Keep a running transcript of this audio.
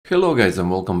Hello guys and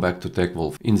welcome back to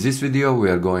TechWolf. In this video we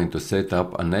are going to set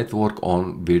up a network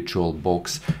on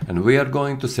VirtualBox, and we are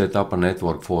going to set up a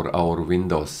network for our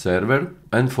Windows server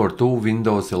and for two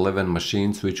Windows 11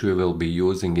 machines which we will be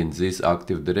using in this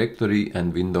Active Directory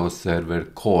and Windows Server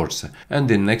course. And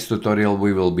in next tutorial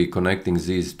we will be connecting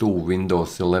these two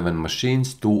Windows 11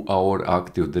 machines to our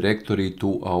Active Directory,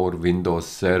 to our Windows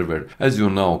Server. As you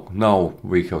know, now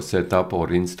we have set up or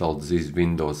installed this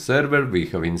Windows Server, we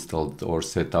have installed or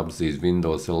set up these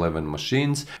Windows 11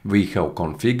 machines, we have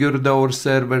configured our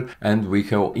server, and we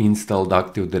have installed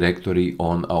Active Directory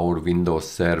on our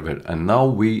Windows Server. And now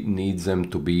we need them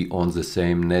to be on the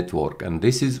same network, and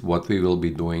this is what we will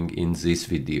be doing in this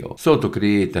video. So to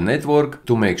create a network,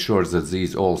 to make sure that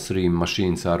these all three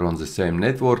machines are on the same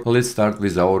network, let's start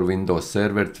with our Windows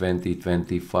Server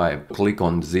 2025. Click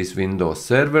on this Windows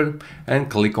Server and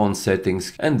click on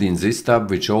Settings, and in this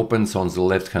tab which opens on the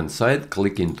left hand side,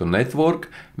 click into Network.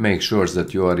 Make sure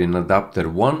that you are in adapter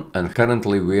 1, and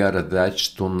currently we are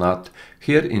attached to NAT.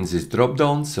 Here in this drop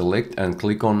down, select and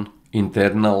click on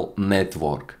Internal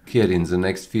Network. Here in the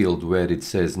next field where it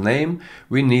says name,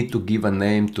 we need to give a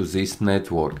name to this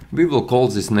network. We will call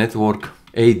this network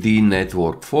AD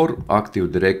network, for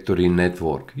Active Directory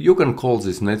network. You can call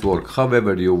this network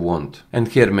however you want. And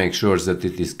here make sure that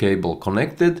it is cable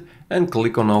connected and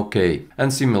click on OK.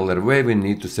 And similar way we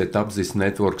need to set up this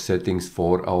network settings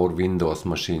for our Windows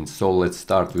machines. So let's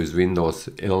start with Windows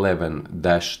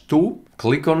 11-2.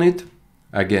 Click on it.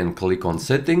 Again click on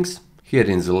Settings. Here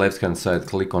in the left hand side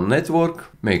click on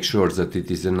Network. Make sure that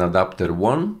it is in adapter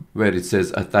 1 where it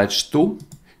says attached to.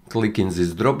 Click in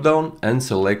this drop down and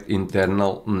select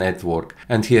Internal Network.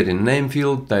 And here in name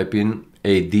field type in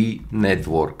AD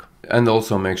network. And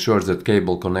also make sure that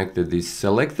cable connected is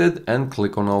selected and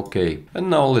click on OK. And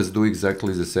now let's do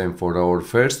exactly the same for our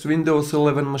first Windows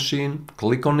 11 machine.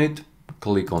 Click on it,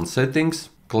 click on Settings,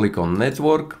 click on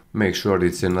Network, make sure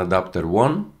it's in adapter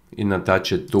 1, in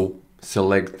attached to,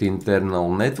 select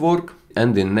Internal Network,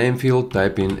 and in name field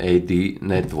type in AD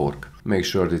network. Make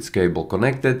sure it's cable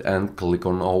connected and click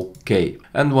on OK.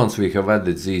 And once we have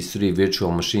added these three virtual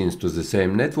machines to the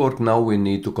same network, now we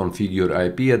need to configure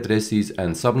IP addresses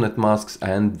and subnet masks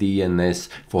and DNS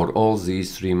for all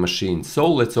these three machines.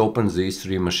 So let's open these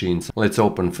three machines. Let's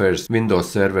open first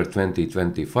Windows Server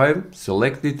 2025,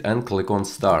 select it and click on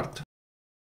Start.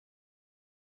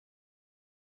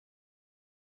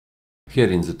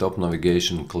 Here in the top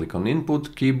navigation, click on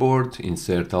Input, Keyboard,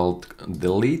 Insert Alt,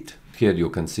 Delete. Here you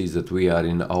can see that we are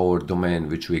in our domain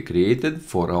which we created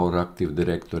for our Active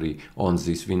Directory on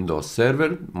this Windows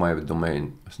Server, my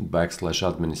domain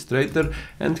 /administrator,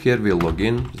 and here we log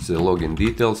in, the login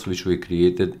details which we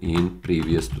created in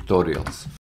previous tutorials.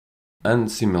 And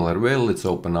similar way, let's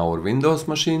open our Windows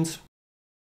machines.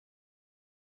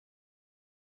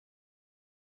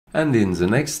 And in the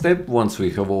next step, once we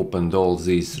have opened all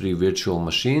these three virtual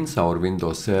machines, our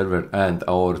Windows Server and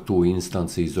our two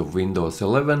instances of Windows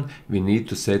 11, we need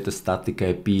to set a static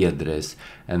IP address.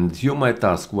 And you might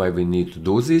ask why we need to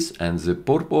do this, and the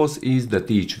purpose is that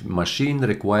each machine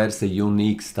requires a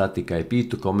unique static IP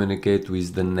to communicate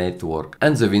with the network.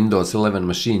 And the Windows 11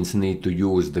 machines need to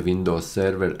use the Windows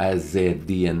Server as their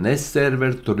DNS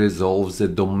server to resolve the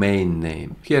domain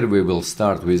name. Here we will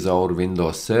start with our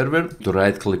Windows Server. To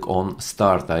right click on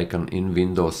Start icon in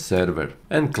Windows Server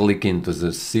and click into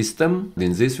the system.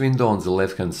 In this window on the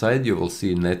left hand side you will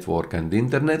see Network and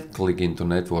Internet. Click into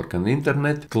Network and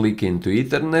Internet, click into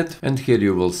Ethernet, and here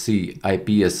you will see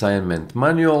IP assignment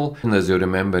manual. And as you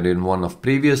remember in one of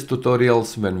previous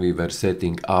tutorials when we were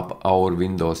setting up our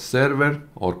Windows Server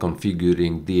or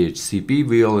configuring DHCP,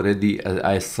 we already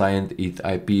assigned it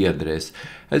IP address.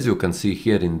 As you can see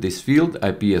here in this field,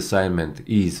 IP assignment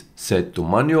is set to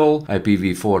manual,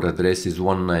 IPv4 address is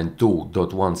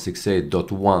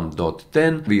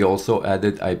 192.168.1.10. We also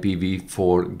added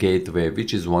IPv4 gateway,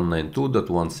 which is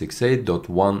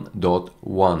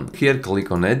 192.168.1.1. Here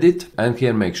click on Edit, and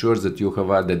here make sure that you have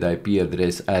added IP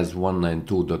address as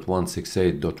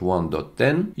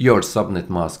 192.168.1.10. Your subnet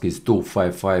mask is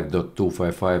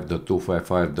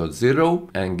 255.255.255.0,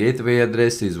 and gateway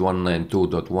address is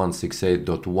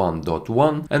 192.168.1.1,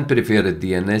 and preferred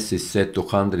DNS is set to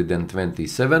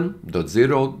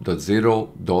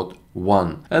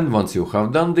 127.0.0.1. And once you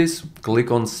have done this,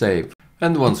 click on Save.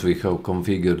 And once we have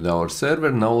configured our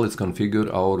server, now let's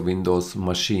configure our Windows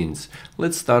machines.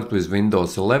 Let's start with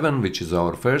Windows 11, which is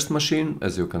our first machine,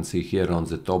 as you can see here on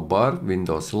the top bar,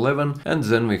 Windows 11. And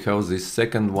then we have this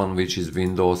second one, which is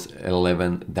Windows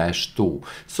 11-2.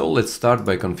 So let's start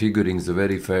by configuring the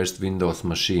very first Windows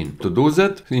machine. To do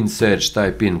that, in search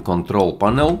type in Control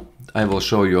Panel. I will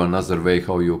show you another way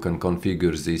how you can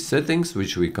configure these settings,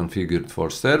 which we configured for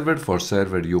server. For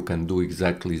server you can do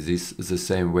exactly this the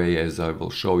same way as I will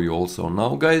show you also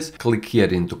now, guys. Click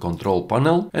here into control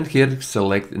panel and here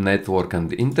select network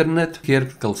and internet. Here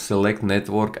select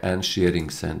network and sharing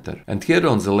center. And here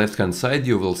on the left hand side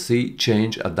you will see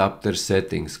change adapter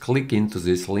settings. Click into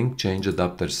this link, change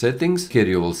adapter settings. Here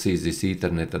you will see this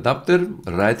Ethernet adapter.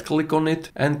 Right click on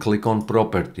it and click on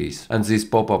properties. And this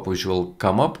pop-up which will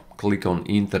come up, click on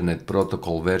Internet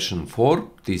Protocol version 4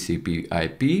 TCP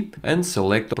IP and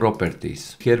select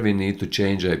properties. Here we need to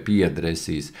change IP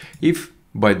addresses. If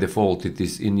by default it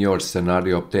is in your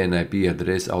scenario obtain IP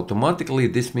address automatically,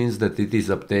 this means that it is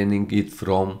obtaining it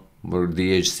from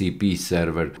DHCP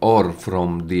server or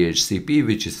from DHCP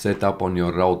which is set up on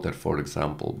your router, for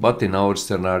example. But in our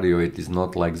scenario it is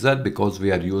not like that because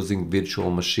we are using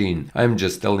virtual machine. I'm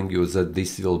just telling you that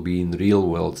this will be in real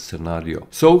world scenario.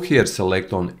 So here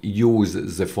select on use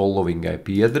the following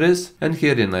IP address, and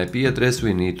here in IP address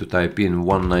we need to type in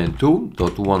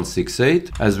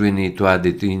 192.168 as we need to add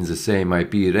it in the same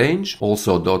IP range,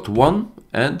 also .1,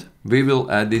 and we will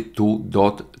add it to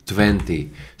 .20.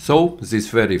 So this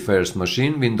very first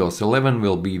machine, Windows 11,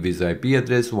 will be with IP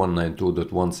address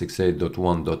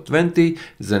 192.168.1.20.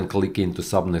 Then click into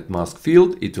subnet mask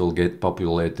field. It will get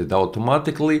populated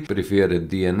automatically. Preferred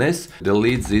DNS.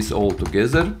 Delete this all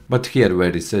together. But here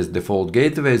where it says default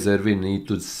gateway, there we need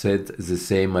to set the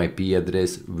same IP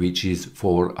address which is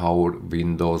for our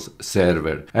Windows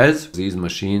server, as these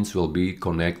machines will be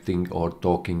connecting or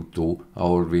talking to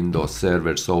our Windows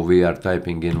server. So we are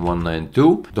typing in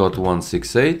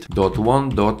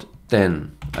 192.168.1.10.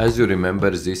 As you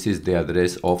remember, this is the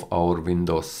address of our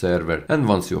Windows server. And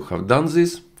once you have done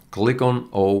this, click on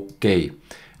OK.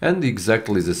 And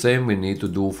exactly the same we need to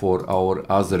do for our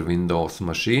other Windows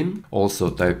machine.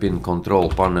 Also type in control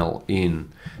panel in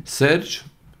search.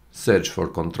 Search for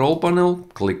control panel.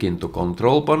 Click into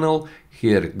control panel.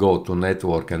 Here go to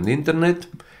network and internet.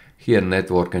 Here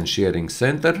network and sharing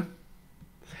center.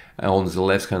 On the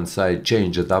left hand side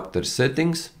change adapter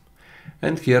settings,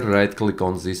 and here right click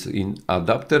on this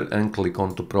adapter and click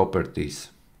on to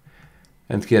properties.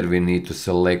 And here we need to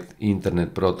select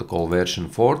Internet Protocol version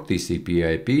 4 TCP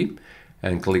IP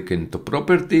and click into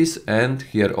properties, and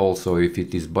here also if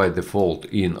it is by default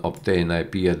in obtain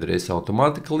IP address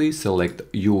automatically, select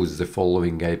use the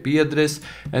following IP address,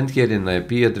 and here in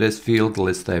IP address field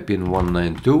let's type in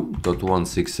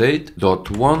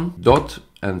 192.168.1.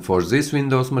 And for this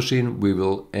Windows machine we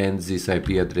will end this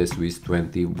IP address with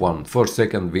 21. For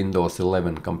second Windows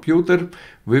 11 computer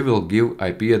we will give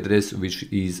IP address which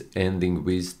is ending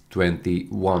with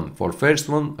 21. For first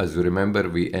one, as you remember,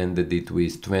 we ended it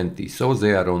with 20, so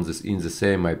they are on in the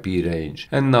same IP range.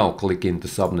 And now click into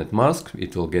subnet mask,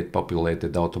 it will get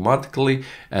populated automatically,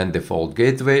 and default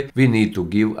gateway. We need to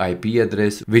give IP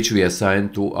address which we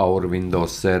assign to our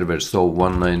Windows server, so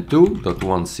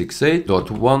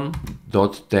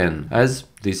 192.168.1.10, as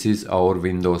this is our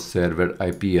Windows Server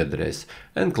IP address,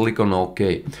 and click on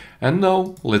OK. And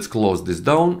now let's close this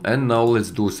down, and now let's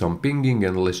do some pinging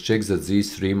and let's check that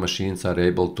these three machines are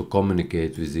able to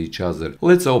communicate with each other.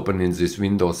 Let's open in this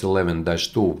Windows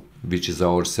 11-2, which is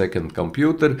our second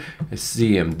computer,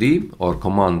 CMD or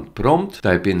command prompt.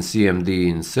 Type in CMD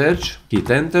in search, hit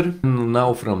enter.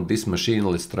 Now from this machine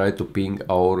let's try to ping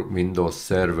our Windows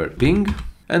Server. Ping.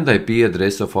 And IP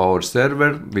address of our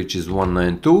server, which is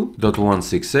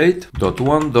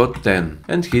 192.168.1.10,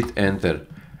 and hit enter.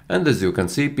 And as you can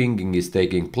see, pinging is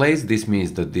taking place. This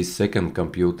means that this second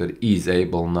computer is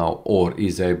able now or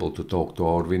is able to talk to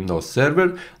our Windows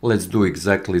server. Let's do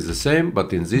exactly the same,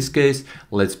 but in this case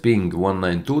let's ping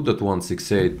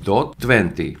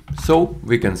 192.168.20. So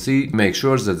we can see, make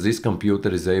sure that this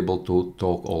computer is able to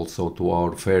talk also to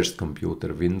our first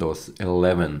computer, Windows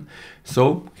 11.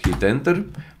 So hit enter,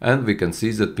 and we can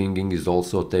see that pinging is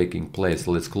also taking place.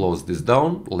 Let's close this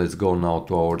down. Let's go now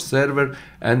to our server,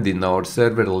 and in our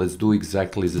server let's do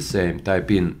exactly the same.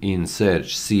 Type in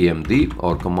search CMD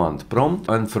or command prompt,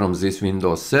 and from this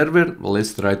Windows server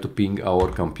let's try to ping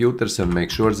our computers and make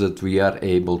sure that we are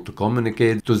able to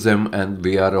communicate to them and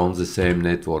we are on the same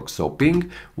network. So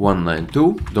ping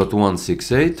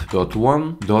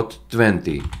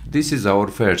 192.168.1.20. This is our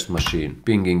first machine.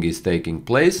 Pinging is taking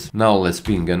place. Now let's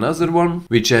ping another one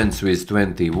which ends with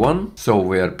 21. So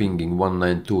we are pinging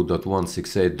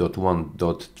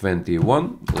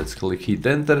 192.168.1.21. Let's hit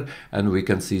enter. enter, and we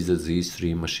can see that these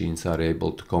three machines are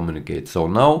able to communicate. So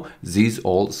now these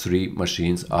all three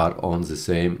machines are on the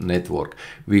same network.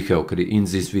 We have in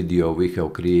this video we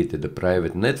have created a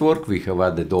private network. We have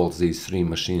added all these three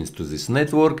machines to this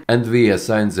network, and we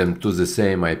assigned them to the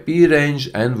same IP range,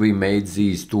 and we made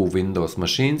these two Windows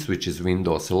machines, which is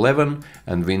Windows 11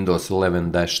 and Windows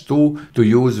 11-2, to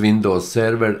use Windows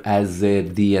Server as their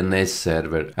DNS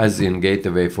server. As in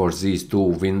gateway for these two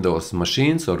Windows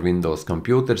machines or Windows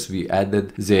computers, we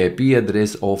added the IP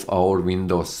address of our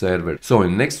Windows Server. So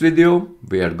in next video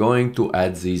we are going to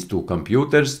add these two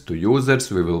computers to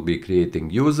users. We will be creating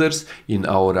users in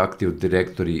our Active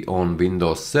Directory on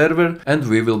Windows Server, and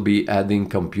we will be adding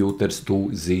computers to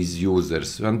these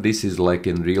users. And this is like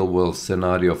in real world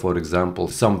scenario. For example,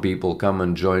 some people come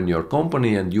and join your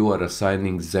company and you are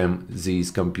assigning them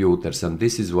these computers, and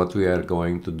this is what we are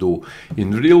going to do.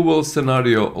 In real world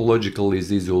scenario, logically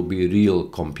these will be real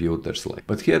computers,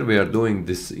 but here we are doing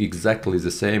this exactly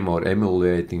the same, or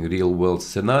emulating real world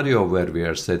scenario where we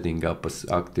are setting up an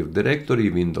Active Directory,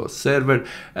 Windows Server,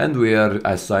 and we are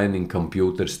assigning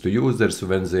computers to users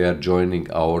when they are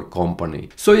joining our company.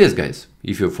 So yes guys,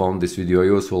 if you found this video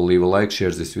useful, leave a like,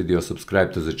 share this video,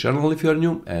 subscribe to the channel if you are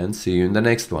new, and see you in the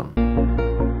next one.